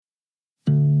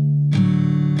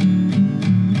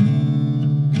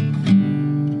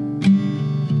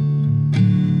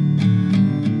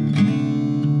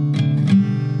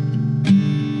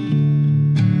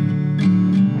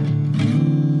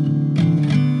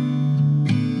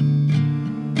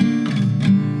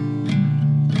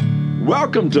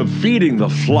Welcome to Feeding the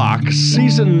Flock,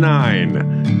 Season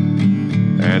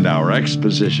 9, and our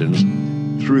expositions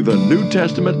through the New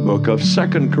Testament book of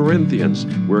 2 Corinthians.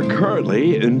 We're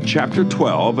currently in chapter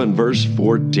 12 and verse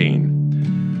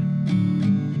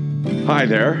 14. Hi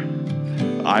there,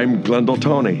 I'm Glendale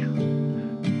Tony.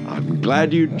 I'm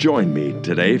glad you joined me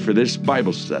today for this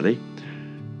Bible study.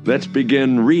 Let's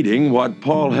begin reading what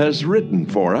Paul has written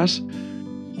for us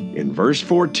in verse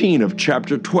 14 of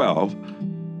chapter 12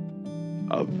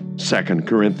 of 2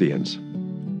 Corinthians.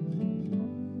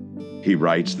 He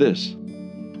writes this: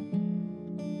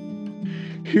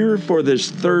 "Here for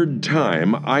this third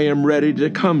time I am ready to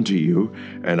come to you,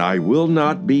 and I will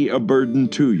not be a burden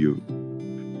to you.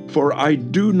 For I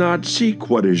do not seek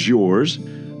what is yours,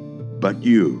 but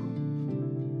you.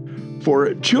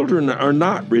 For children are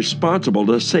not responsible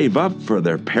to save up for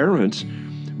their parents,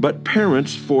 but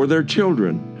parents for their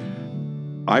children.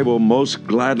 I will most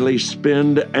gladly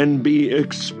spend and be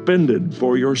expended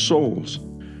for your souls.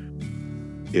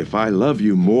 If I love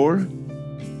you more,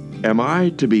 am I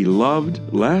to be loved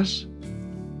less?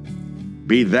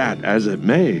 Be that as it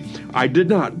may, I did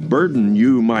not burden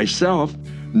you myself.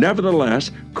 Nevertheless,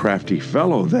 crafty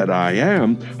fellow that I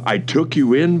am, I took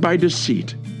you in by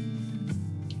deceit.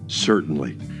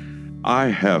 Certainly, I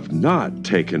have not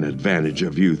taken advantage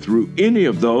of you through any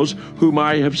of those whom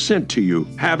I have sent to you,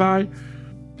 have I?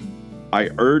 I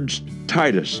urged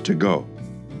Titus to go,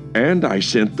 and I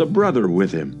sent the brother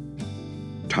with him.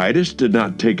 Titus did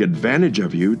not take advantage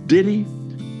of you, did he?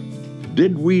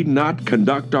 Did we not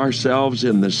conduct ourselves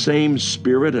in the same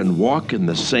spirit and walk in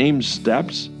the same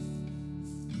steps?"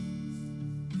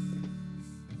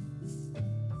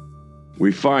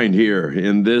 We find here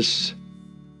in this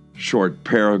short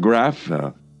paragraph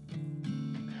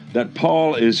that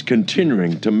Paul is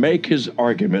continuing to make his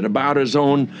argument about his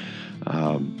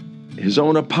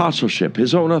own apostleship,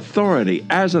 his own authority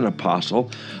as an apostle,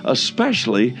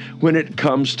 especially when it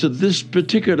comes to this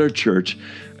particular church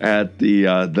at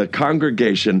the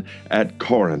congregation at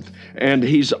Corinth. And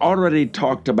he's already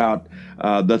talked about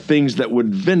the things that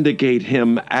would vindicate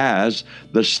him as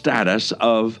the status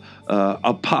of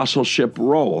apostleship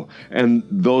role. And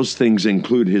those things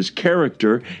include his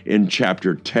character in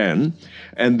chapter 10,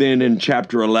 and then in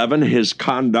chapter 11, his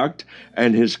conduct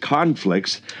and his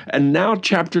conflicts. And now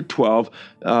chapter 12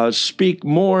 speak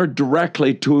more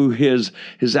directly to his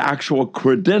actual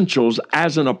credentials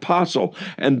as an apostle.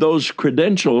 And those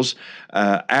credentials,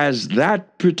 as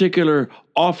that particular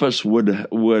office would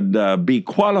be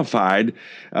qualified,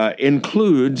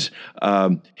 includes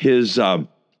his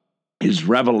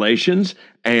revelations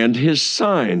and his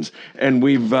signs. And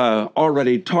we've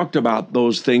already talked about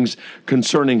those things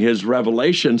concerning his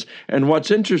revelations. And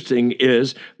what's interesting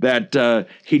is that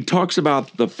he talks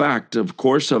about the fact, of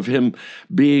course, of him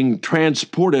being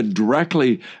transported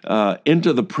directly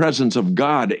into the presence of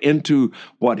God, into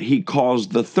what he calls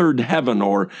the third heaven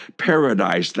or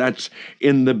paradise. That's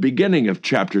in the beginning of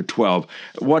chapter 12.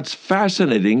 What's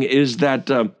fascinating is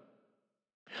that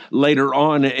later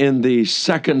on in the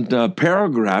second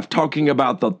paragraph, talking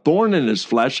about the thorn in his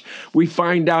flesh, we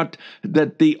find out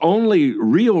that the only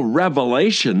real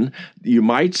revelation, you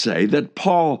might say, that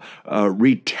Paul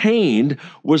retained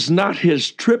was not his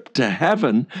trip to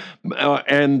heaven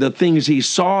and the things he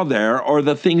saw there or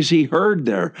the things he heard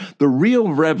there. The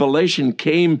real revelation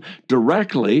came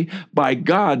directly by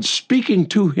God speaking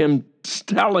to him,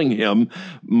 telling him,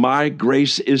 "My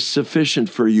grace is sufficient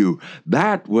for you."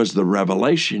 That was the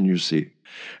revelation, you see.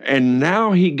 And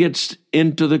now he gets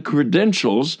into the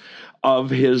credentials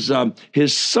of his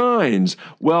signs.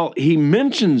 Well, he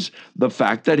mentions the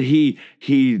fact that he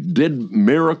did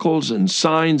miracles and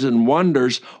signs and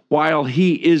wonders while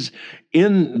he is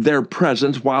in their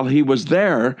presence, while he was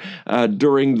there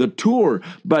during the tour.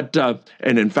 But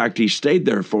and in fact, he stayed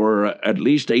there for at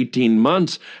least 18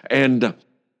 months. And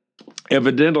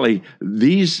evidently,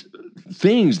 these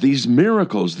things, these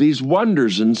miracles, these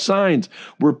wonders and signs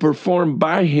were performed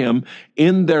by him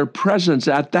in their presence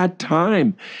at that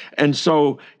time. And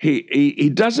so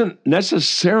he doesn't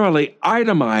necessarily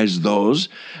itemize those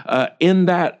in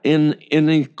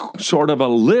a sort of a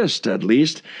list, at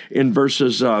least in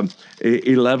verses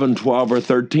 11, 12, or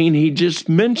 13. He just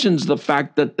mentions the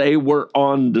fact that they were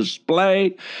on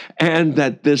display and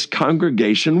that this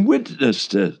congregation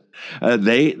witnessed it.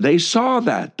 They saw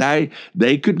that.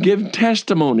 They could give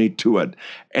testimony to it.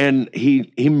 And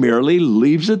he merely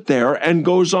leaves it there and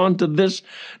goes on to this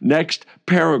next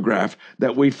paragraph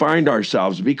that we find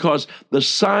ourselves, because the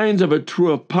signs of a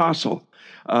true apostle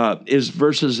is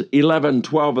verses 11,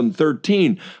 12, and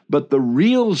 13. But the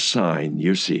real sign,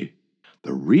 you see,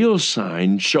 the real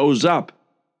sign shows up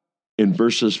in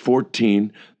verses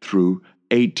 14 through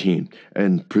 18,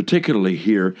 and particularly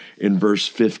here in verse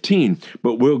 15.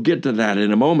 But we'll get to that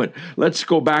in a moment. Let's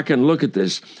go back and look at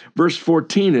this. Verse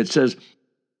 14, it says,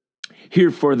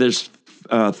 "Here for this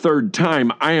third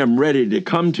time, I am ready to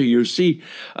come to you." See,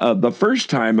 the first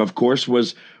time, of course,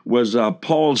 was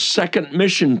Paul's second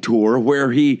mission tour,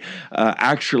 where he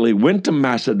actually went to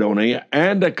Macedonia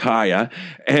and Achaia,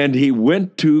 and he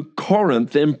went to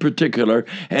Corinth in particular,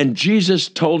 and Jesus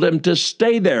told him to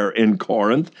stay there in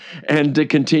Corinth and to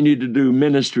continue to do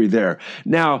ministry there.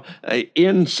 Now,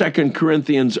 in 2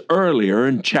 Corinthians earlier,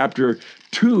 in chapter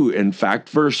 2, in fact,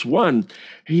 verse 1,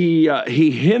 he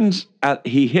hints at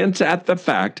the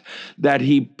fact that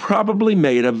he probably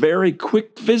made a very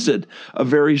quick visit, a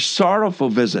very sorrowful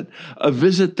visit, a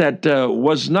visit that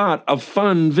was not a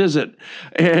fun visit.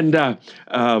 And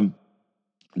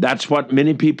that's what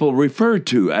many people refer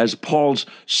to as Paul's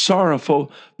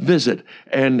sorrowful visit.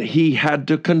 And he had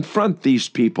to confront these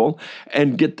people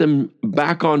and get them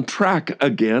back on track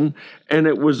again. And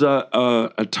it was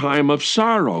a time of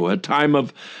sorrow, a time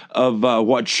of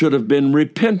what should have been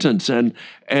repentance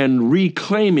and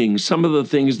reclaiming some of the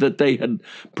things that they had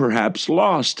perhaps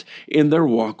lost in their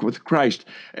walk with Christ.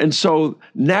 And so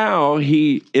now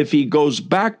if he goes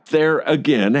back there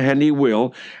again, and he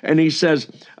will, and he says,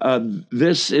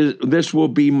 this will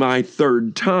be my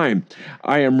third time.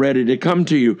 I am ready to come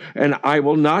to you, and I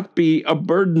will not be a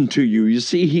burden to you. You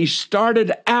see, he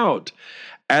started out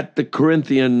at the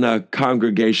Corinthian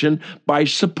congregation by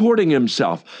supporting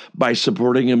himself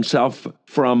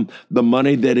from the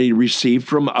money that he received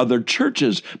from other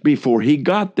churches before he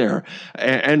got there,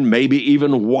 and maybe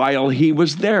even while he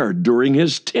was there during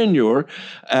his tenure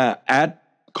at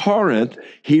Corinth,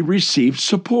 he received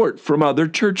support from other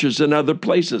churches and other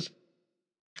places.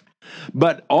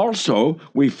 But also,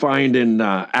 we find in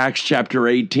Acts chapter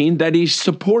 18 that he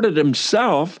supported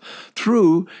himself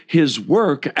through his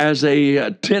work as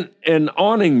a tent and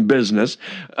awning business,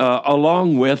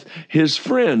 along with his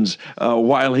friends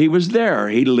while he was there.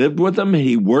 He lived with them,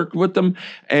 he worked with them,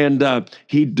 and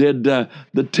he did the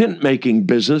tent making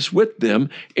business with them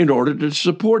in order to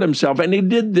support himself. And he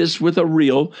did this with a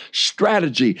real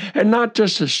strategy. And not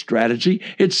just a strategy,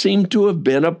 it seemed to have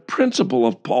been a principle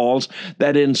of Paul's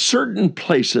that in certain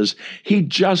places he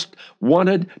just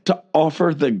wanted to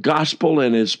offer the gospel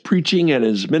and his preaching and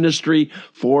his ministry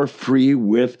for free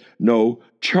with no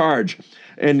charge.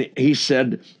 And he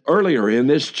said earlier in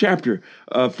this chapter,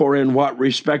 for in what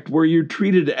respect were you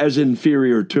treated as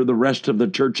inferior to the rest of the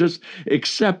churches,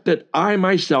 except that I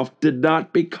myself did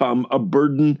not become a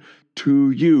burden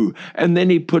to you? And then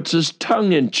he puts his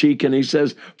tongue in cheek and he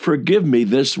says, forgive me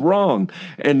this wrong.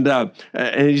 And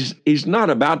he's not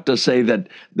about to say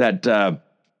that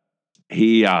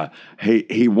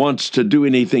he wants to do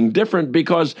anything different,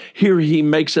 because here he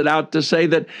makes it out to say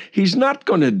that he's not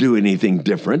going to do anything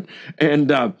different.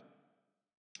 And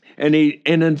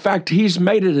in fact, he's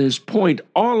made it his point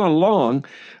all along,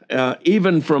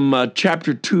 even from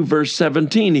chapter 2, verse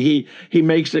 17, he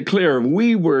makes it clear,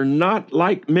 we were not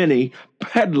like many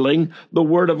peddling the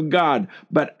word of God,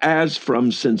 but as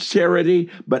from sincerity,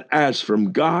 but as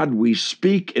from God, we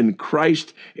speak in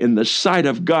Christ in the sight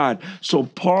of God. So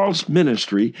Paul's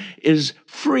ministry is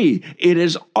free. It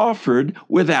is offered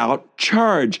without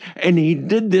charge. And he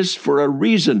did this for a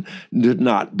reason, to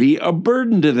not be a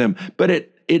burden to them. But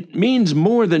it means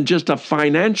more than just a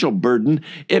financial burden.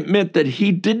 It meant that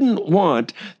he didn't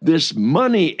want this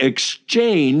money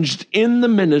exchanged in the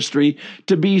ministry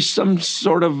to be some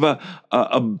sort of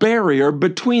a barrier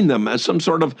between them, some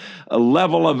sort of a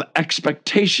level of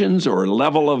expectations or a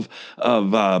level of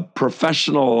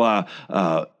professional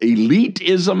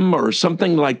elitism or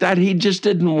something like that. He just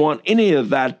didn't want any of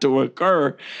that to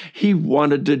occur. He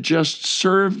wanted to just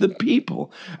serve the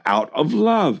people out of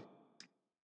love.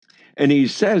 And he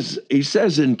says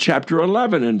in chapter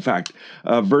 11, in fact,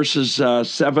 verses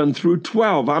 7 through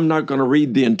 12, I'm not going to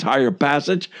read the entire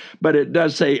passage, but it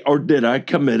does say, or did I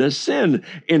commit a sin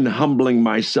in humbling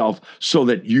myself so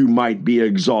that you might be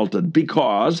exalted?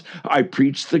 Because I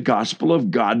preached the gospel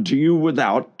of God to you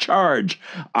without charge.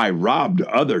 I robbed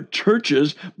other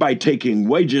churches by taking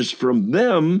wages from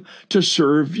them to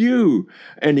serve you.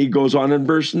 And he goes on in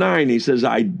verse 9, he says,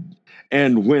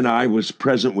 and when I was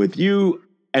present with you,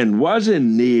 and was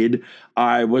in need,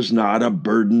 I was not a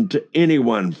burden to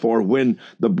anyone. For when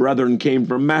the brethren came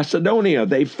from Macedonia,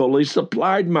 they fully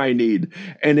supplied my need.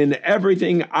 And in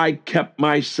everything I kept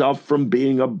myself from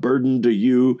being a burden to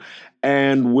you,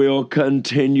 and will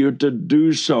continue to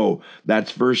do so.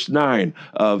 That's verse 9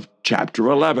 of chapter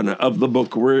 11 of the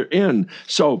book we're in.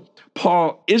 So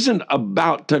Paul isn't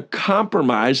about to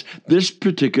compromise this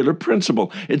particular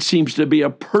principle. It seems to be a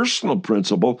personal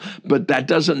principle, but that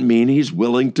doesn't mean he's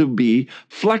willing to be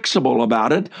flexible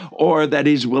about it or that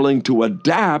he's willing to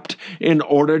adapt in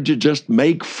order to just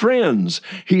make friends.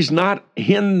 He's not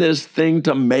in this thing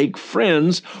to make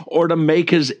friends or to make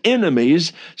his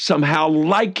enemies somehow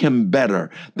like him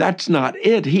better. That's not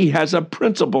it. He has a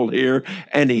principle here,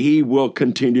 and he will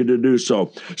continue to do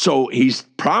so. So he's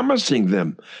promising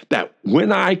them that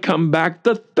when I come back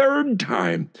the third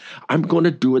time, I'm going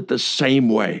to do it the same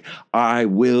way. I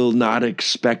will not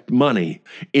expect money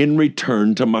in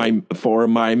return for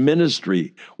my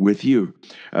ministry with you.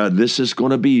 This is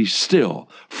going to be still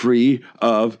free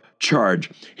of charge.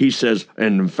 He says,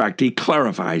 and in fact, he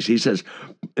clarifies. He says,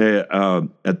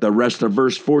 at the rest of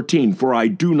verse 14, for I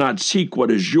do not seek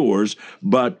what is yours,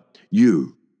 but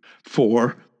you.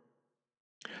 For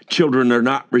children are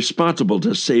not responsible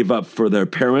to save up for their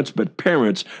parents, but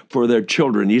parents for their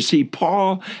children. You see,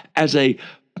 Paul, as an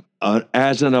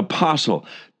apostle,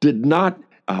 did not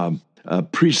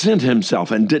present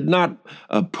himself and did not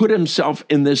put himself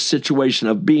in this situation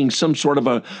of being some sort of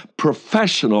a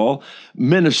professional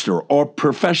minister or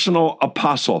professional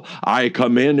apostle. I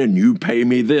come in and you pay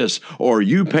me this, or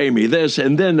you pay me this,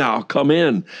 and then I'll come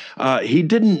in. He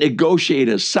didn't negotiate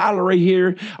a salary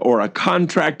here or a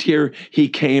contract here. He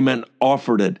came and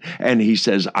offered it, and he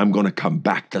says, I'm going to come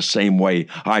back the same way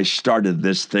I started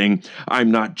this thing. I'm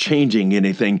not changing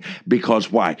anything.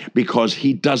 Because why? Because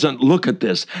he doesn't look at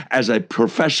this as a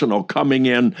professional coming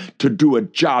in to do a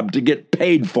job to get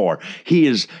paid for. He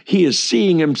is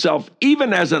seeing himself,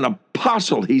 even as an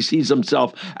apostle, he sees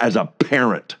himself as a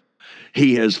parent.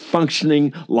 He is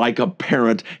functioning like a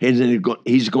parent, and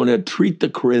he's going to treat the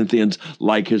Corinthians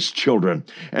like his children.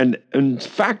 And in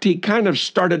fact, he kind of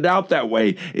started out that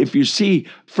way. If you see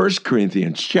 1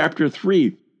 Corinthians chapter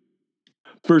 3,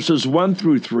 verses 1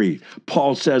 through 3,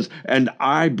 Paul says, and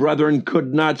I, brethren,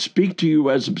 could not speak to you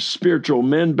as spiritual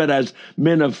men, but as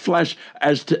men of flesh,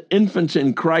 as to infants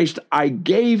in Christ, I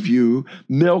gave you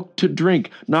milk to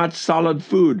drink, not solid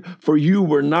food, for you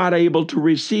were not able to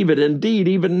receive it. Indeed,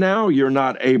 even now you're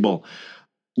not able.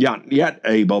 Yet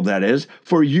able, that is,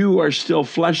 for you are still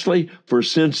fleshly, for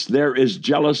since there is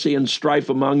jealousy and strife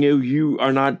among you,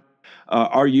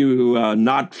 are you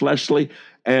not fleshly?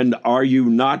 And are you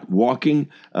not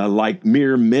walking like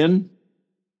mere men?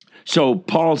 So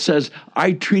Paul says,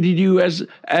 I treated you as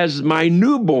my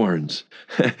newborns.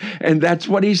 And that's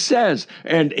what he says.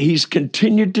 And he's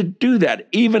continued to do that,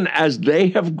 even as they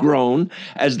have grown,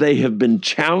 as they have been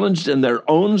challenged in their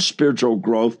own spiritual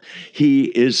growth. He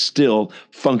is still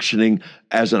functioning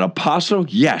as an apostle,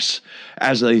 yes.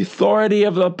 As the authority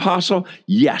of the apostle,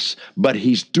 yes. But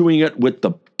he's doing it with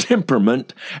the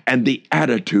temperament and the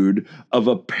attitude of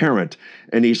a parent.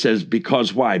 And he says,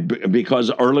 because why?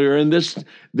 Because earlier in this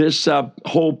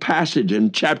whole passage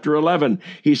in chapter 11,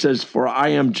 he says, for I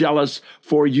am jealous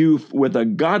for you with a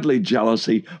godly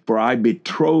jealousy, for I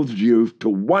betrothed you to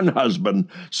one husband,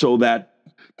 so that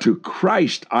to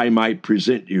Christ I might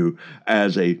present you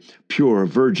as a pure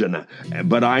virgin.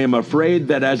 But I am afraid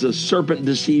that as a serpent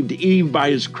deceived Eve by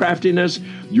his craftiness,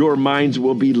 your minds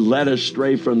will be led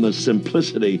astray from the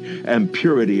simplicity and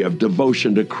purity of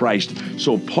devotion to Christ.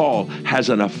 So Paul has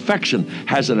an affection,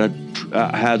 has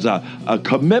a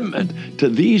commitment to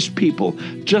these people,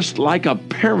 just like a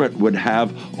parent would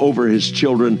have over his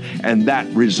children, and that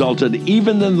resulted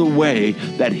even in the way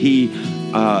that he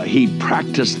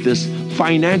practiced this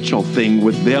financial thing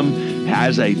with them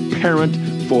as a parent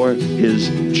for his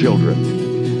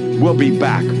children. We'll be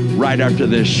back right after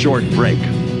this short break.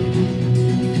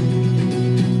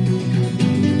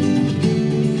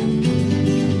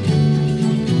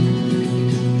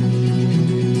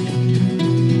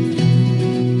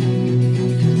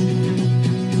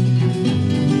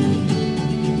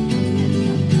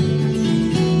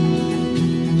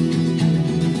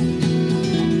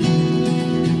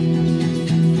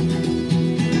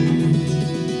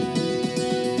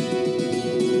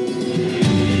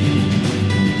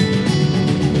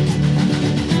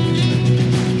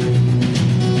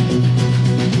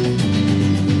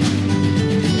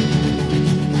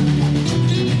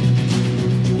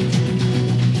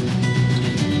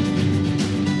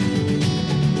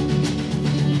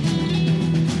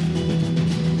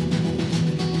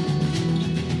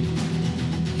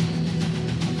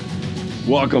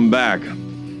 Welcome back.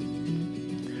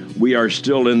 We are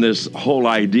still in this whole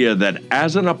idea that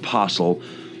as an apostle,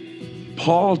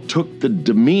 Paul took the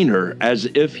demeanor as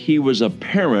if he was a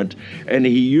parent, and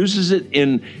he uses it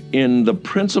in in the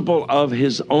principle of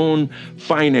his own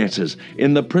finances,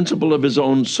 in the principle of his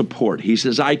own support. He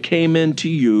says, I came into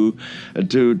you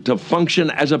to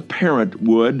function as a parent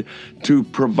would, to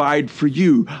provide for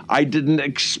you. I didn't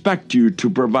expect you to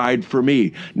provide for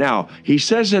me. Now, he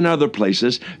says in other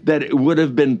places that it would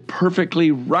have been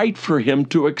perfectly right for him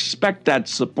to expect that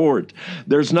support.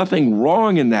 There's nothing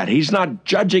wrong in that. He's not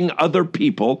judging other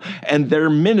people and their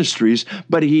ministries,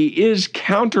 but he is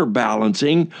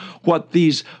counterbalancing what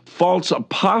these false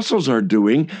apostles are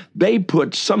doing. They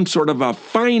put some sort of a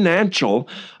financial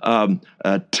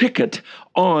ticket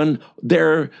on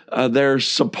their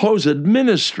supposed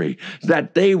ministry,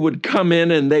 that they would come in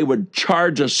and they would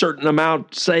charge a certain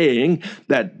amount, saying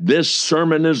that this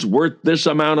sermon is worth this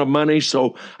amount of money,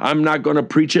 so I'm not going to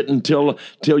preach it until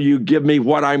you give me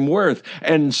what I'm worth.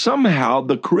 And somehow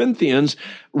the Corinthians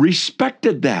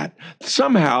respected that.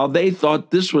 Somehow they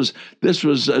thought this was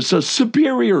a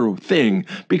superior thing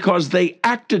because they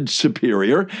acted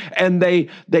superior and they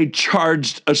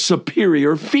charged a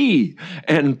superior fee.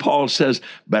 And Paul says,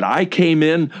 but I came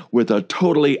in with a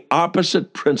totally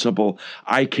opposite principle.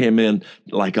 I came in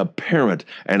like a parent,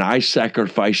 and I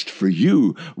sacrificed for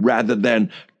you rather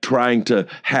than trying to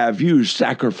have you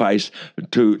sacrifice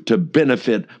to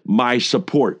benefit my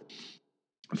support,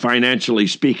 financially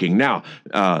speaking. Now,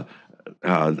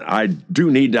 I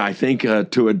do need, I think,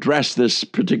 to address this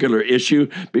particular issue,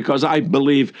 because I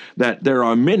believe that there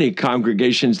are many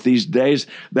congregations these days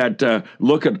that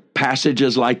look at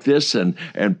passages like this and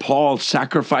Paul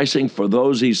sacrificing for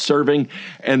those he's serving,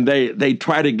 and they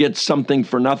try to get something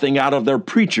for nothing out of their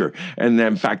preacher. And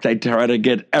in fact, they try to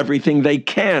get everything they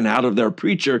can out of their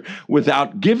preacher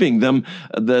without giving them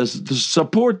the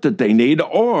support that they need,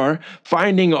 or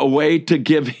finding a way to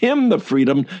give him the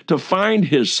freedom to find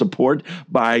his support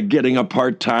by getting a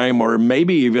part-time or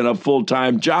maybe even a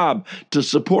full-time job to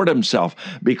support himself,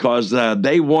 because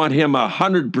they want him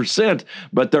 100%,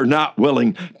 but they're not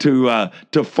willing to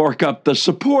fork up the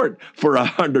support for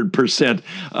 100%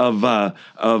 of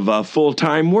a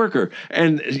full-time worker.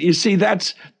 And you see,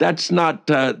 that's not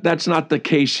the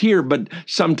case here, but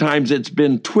sometimes it's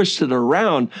been twisted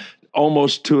around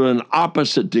almost to an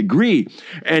opposite degree.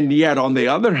 And yet, on the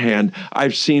other hand,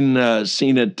 I've seen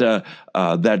it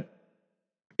that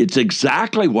it's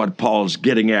exactly what Paul's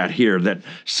getting at here, that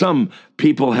some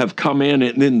people have come in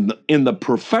the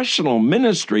professional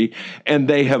ministry, and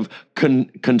they have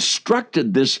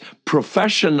constructed this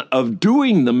profession of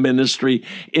doing the ministry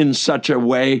in such a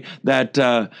way that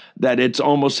it's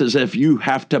almost as if you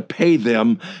have to pay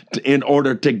them in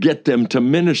order to get them to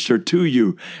minister to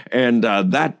you. And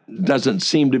that doesn't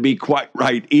seem to be quite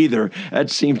right either.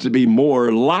 That seems to be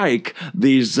more like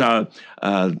these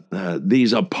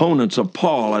opponents of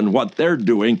Paul and what they're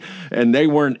doing, and they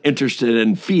weren't interested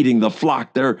in feeding the flock.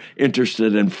 They're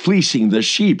interested in fleecing the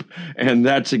sheep, and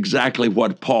that's exactly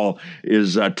what Paul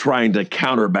is trying to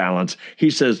counterbalance. He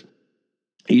says,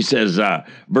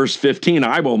 verse 15,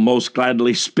 I will most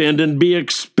gladly spend and be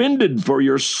expended for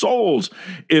your souls.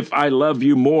 If I love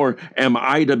you more, am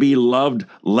I to be loved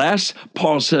less?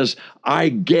 Paul says, I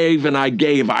gave and I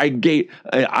gave.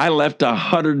 I left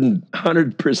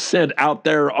 100% out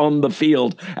there on the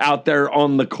field, out there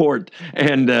on the court.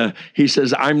 And he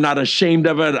says, I'm not ashamed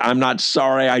of it. I'm not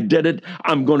sorry I did it.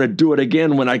 I'm going to do it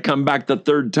again when I come back the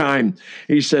third time.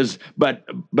 He says, but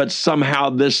somehow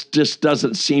this just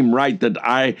doesn't seem right, that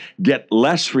I get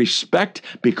less respect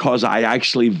because I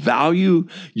actually value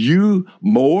you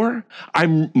more.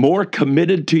 I'm more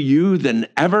committed to you than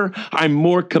ever. I'm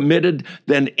more committed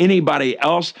than anybody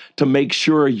else to make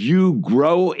sure you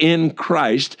grow in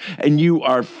Christ and you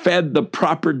are fed the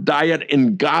proper diet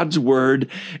in God's word,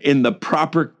 in the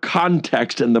proper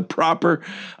context and the proper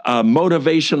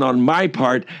motivation on my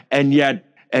part, and yet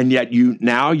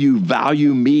you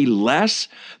value me less,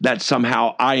 that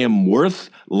somehow I am worth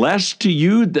less to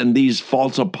you than these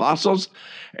false apostles.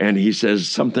 And he says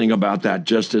something about that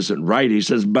just isn't right. He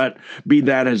says, but be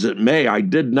that as it may, I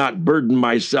did not burden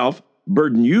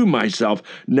you myself.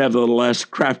 Nevertheless,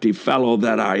 crafty fellow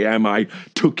that I am, I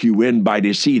took you in by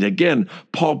deceit. Again,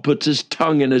 Paul puts his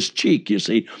tongue in his cheek, you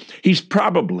see. He's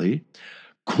probably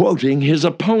quoting his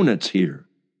opponents here.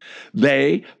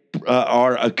 They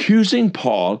are accusing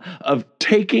Paul of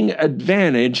taking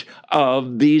advantage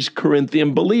of these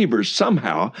Corinthian believers.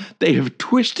 Somehow they have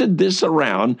twisted this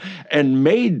around and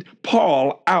made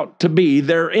Paul out to be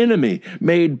their enemy,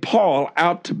 made Paul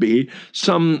out to be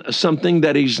something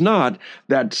that he's not,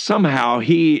 that somehow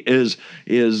he is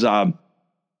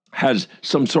has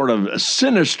some sort of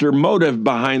sinister motive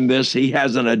behind this. He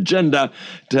has an agenda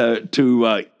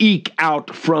to eke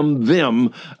out from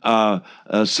them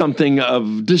something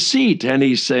of deceit. And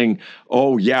he's saying,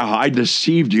 oh, yeah, I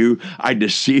deceived you. I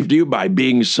deceived you by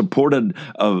being supported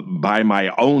by my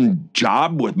own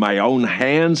job with my own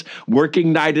hands,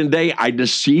 working night and day. I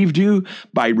deceived you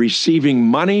by receiving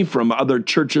money from other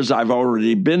churches I've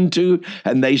already been to,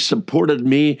 and they supported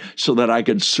me so that I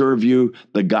could serve you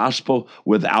the gospel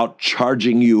without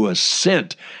charging you a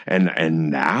cent.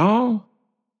 And now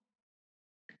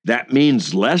that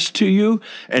means less to you.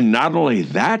 And not only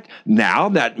that, now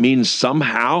that means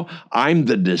somehow I'm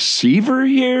the deceiver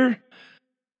here.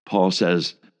 Paul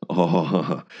says,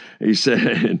 oh,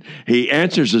 he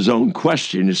answers his own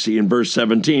question. You see, in verse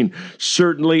 17,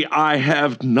 certainly I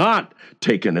have not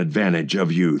taken advantage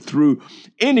of you through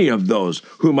any of those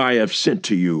whom I have sent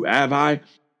to you, have I?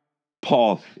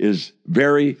 Paul is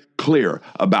very clear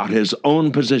about his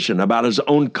own position, about his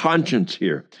own conscience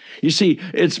here. You see,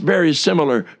 it's very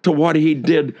similar to what he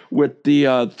did with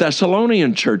the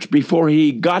Thessalonian church before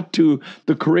he got to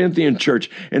the Corinthian church.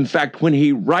 In fact, when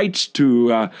he writes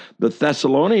to the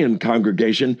Thessalonian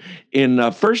congregation in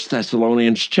 1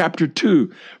 Thessalonians chapter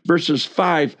 2, verses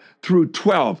 5 through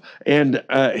 12, and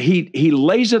he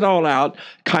lays it all out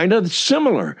kind of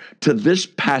similar to this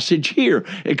passage here,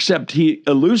 except he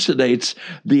elucidates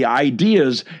the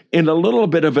ideas in a little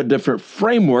bit of a different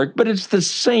framework, but it's the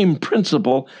same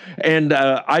principle. And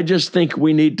I just think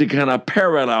we need to kind of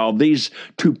parallel these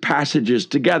two passages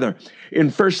together. In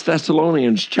 1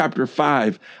 Thessalonians chapter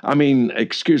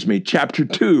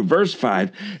 2, verse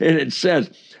 5, and it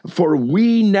says, for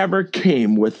we never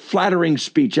came with flattering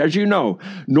speech, as you know,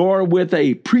 nor with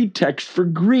a pretext for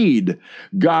greed.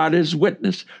 God is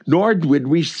witness. Nor did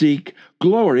we seek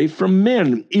glory from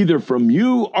men, either from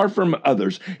you or from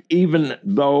others, even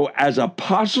though as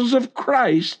apostles of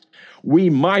Christ,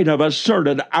 we might have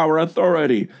asserted our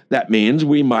authority. That means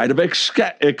we might have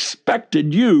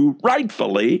expected you,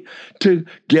 rightfully, to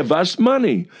give us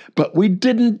money. But we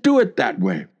didn't do it that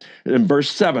way. In verse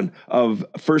 7 of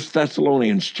 1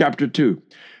 Thessalonians chapter 2,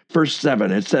 verse 7,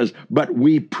 it says, but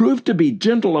we proved to be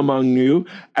gentle among you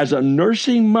as a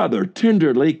nursing mother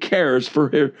tenderly cares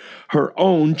for her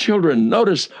own children.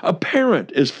 Notice a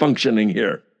parent is functioning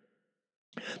here.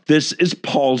 This is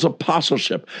Paul's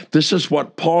apostleship. This is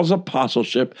what Paul's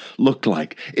apostleship looked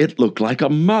like. It looked like a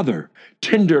mother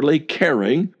tenderly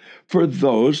caring for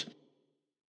those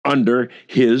under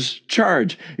his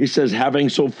charge. He says, having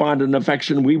so fond an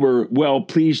affection, we were well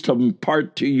pleased to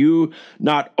impart to you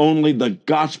not only the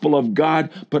gospel of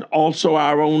God, but also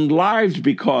our own lives,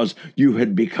 because you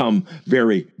had become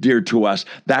very dear to us.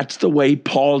 That's the way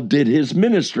Paul did his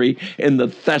ministry in the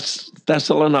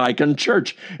Thessalonican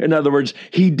church. In other words,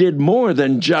 he did more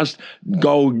than just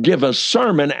go give a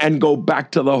sermon and go back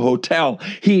to the hotel.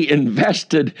 He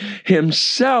invested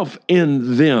himself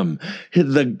in them.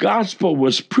 The gospel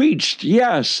was preached,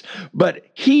 yes, but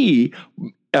he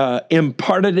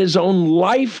imparted his own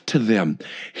life to them.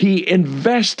 He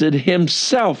invested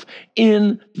himself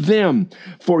in them.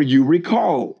 For you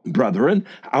recall, brethren,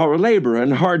 our labor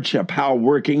and hardship, how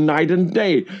working night and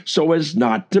day, so as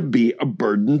not to be a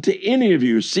burden to any of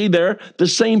you. See there, the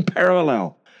same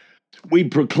parallel. We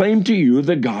proclaim to you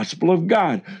the gospel of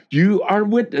God. You are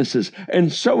witnesses,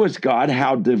 and so is God,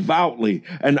 how devoutly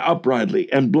and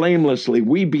uprightly and blamelessly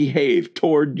we behave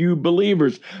toward you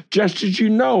believers, just as you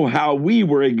know how we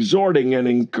were exhorting and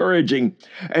encouraging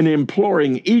and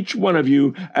imploring each one of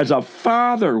you as a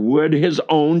father would his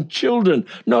own children.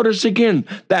 Notice again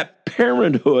that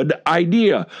parenthood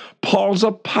idea. Paul's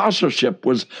apostleship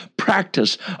was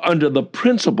practiced under the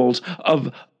principles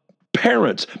of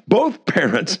parents, both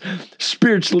parents,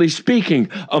 spiritually speaking,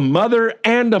 a mother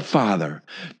and a father,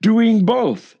 doing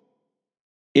both,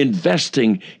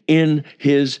 investing in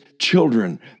his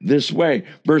children this way.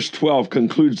 Verse 12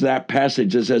 concludes that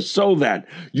passage. It says, so that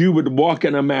you would walk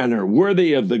in a manner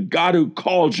worthy of the God who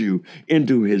calls you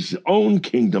into his own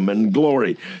kingdom and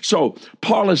glory. So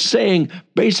Paul is saying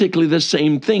basically the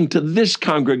same thing to this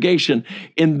congregation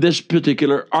in this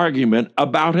particular argument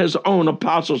about his own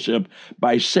apostleship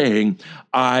by saying,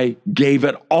 I gave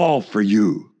it all for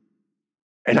you.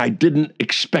 And I didn't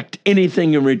expect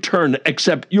anything in return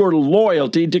except your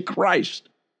loyalty to Christ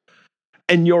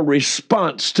and your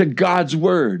response to God's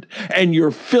word and your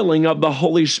filling of the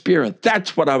Holy Spirit.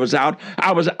 That's what I was out.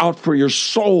 I was out for your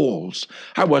souls.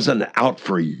 I wasn't out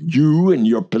for you and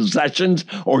your possessions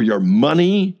or your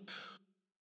money.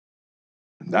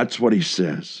 That's what he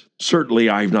says. Certainly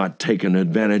I've not taken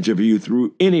advantage of you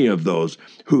through any of those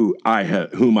whom I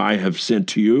have sent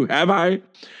to you, have I?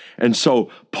 And so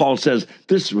Paul says,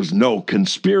 this was no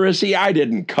conspiracy. I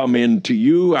didn't come into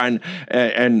you and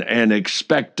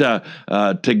expect to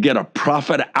get a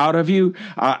profit out of you.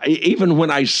 Even when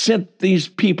I sent these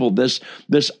people, this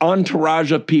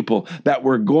entourage of people that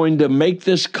were going to make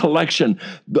this collection,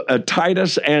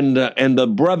 Titus and the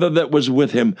brother that was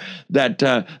with him, that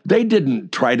they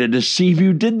didn't try to deceive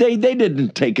you, did they? They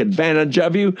didn't take advantage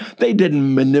of you. They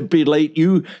didn't manipulate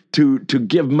you to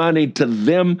give money to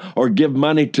them or give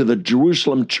money to the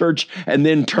Jerusalem church and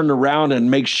then turn around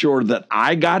and make sure that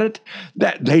I got it.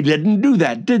 That they didn't do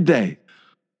that, did they?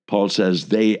 Paul says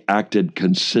they acted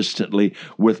consistently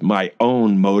with my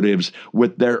own motives,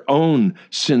 with their own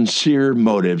sincere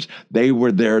motives. They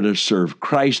were there to serve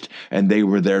Christ, and they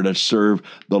were there to serve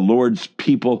the Lord's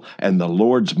people and the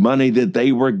Lord's money that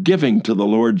they were giving to the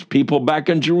Lord's people back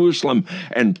in Jerusalem.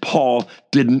 And Paul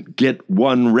didn't get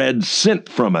one red cent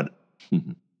from it.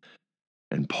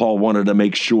 And Paul wanted to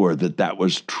make sure that that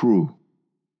was true.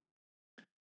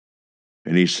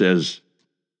 And he says,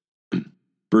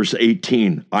 verse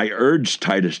 18, I urged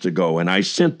Titus to go, and I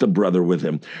sent the brother with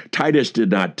him. Titus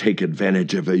did not take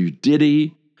advantage of you, did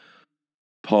he?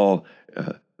 Paul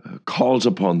calls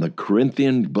upon the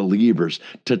Corinthian believers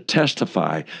to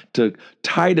testify to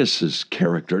Titus's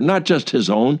character, not just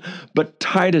his own, but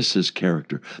Titus's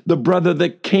character. The brother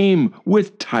that came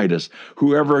with Titus,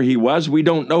 whoever he was, we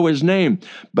don't know his name,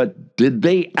 but did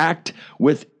they act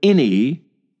with any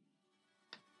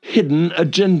hidden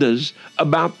agendas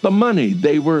about the money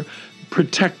they were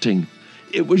protecting?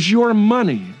 It was your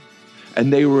money,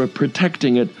 and they were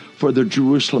protecting it for the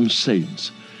Jerusalem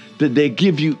saints. Did they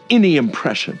give you any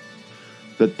impression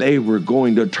that they were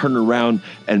going to turn around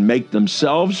and make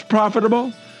themselves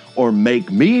profitable or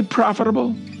make me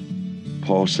profitable?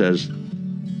 Paul says,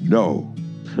 no.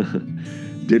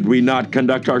 Did we not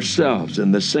conduct ourselves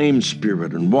in the same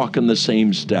spirit and walk in the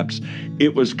same steps?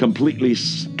 It was completely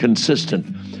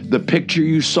consistent. The picture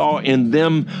you saw in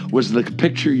them was the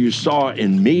picture you saw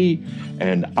in me,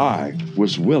 and I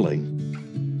was willing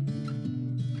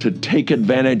to take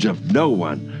advantage of no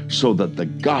one so that the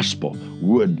gospel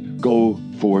would go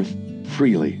forth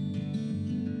freely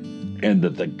and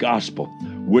that the gospel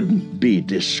wouldn't be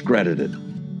discredited.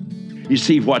 You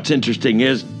see, what's interesting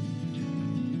is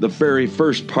the very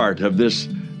first part of this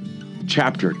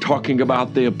chapter, talking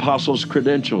about the apostles'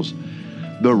 credentials.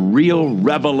 The real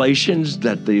revelations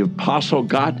that the apostle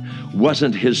got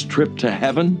wasn't his trip to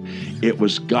heaven. It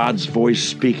was God's voice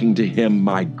speaking to him,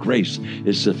 my grace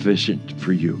is sufficient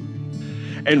for you.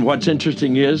 And what's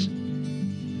interesting is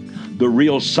the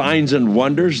real signs and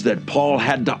wonders that Paul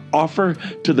had to offer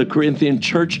to the Corinthian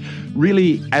church,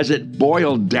 really, as it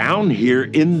boiled down here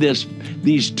in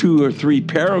these 2 or 3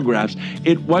 paragraphs,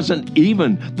 it wasn't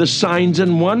even the signs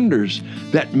and wonders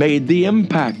that made the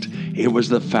impact. It was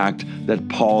the fact that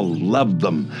Paul loved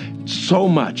them so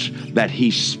much that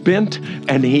he spent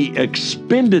and he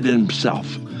expended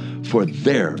himself for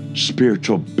their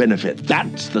spiritual benefit.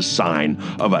 That's the sign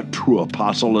of a true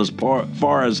apostle, as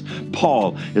far as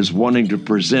Paul is wanting to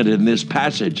present in this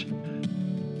passage.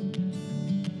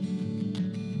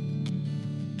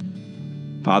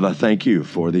 Father, thank you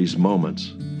for these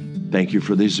moments. Thank you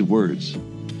for these words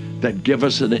that give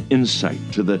us an insight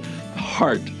to the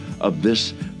heart of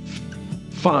this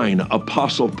fine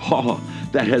apostle Paul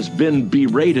that has been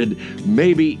berated,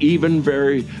 maybe even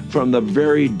from the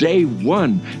very day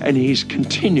one, and he's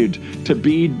continued to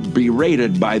be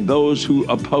berated by those who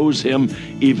oppose him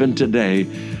even today.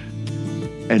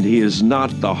 And he is not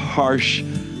the harsh,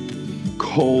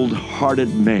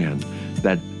 cold-hearted man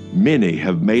that many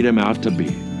have made him out to be.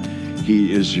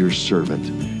 He is your servant.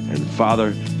 And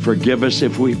Father, forgive us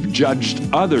if we've judged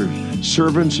other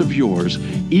servants of yours,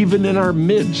 even in our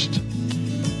midst,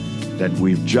 that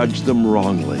we've judged them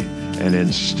wrongly, and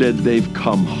instead they've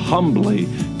come humbly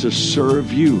to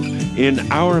serve you in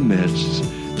our midst,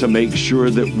 to make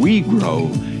sure that we grow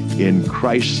in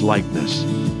Christ's likeness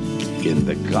in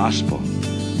the gospel.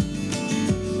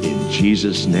 In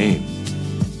Jesus' name,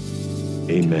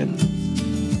 amen.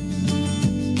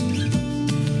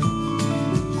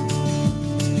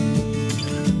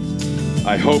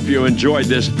 I hope you enjoyed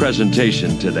this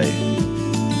presentation today.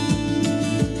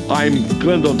 I'm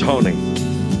Glendale Tony.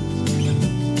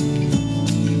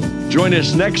 Join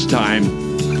us next time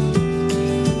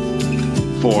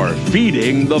for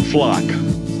Feeding the Flock.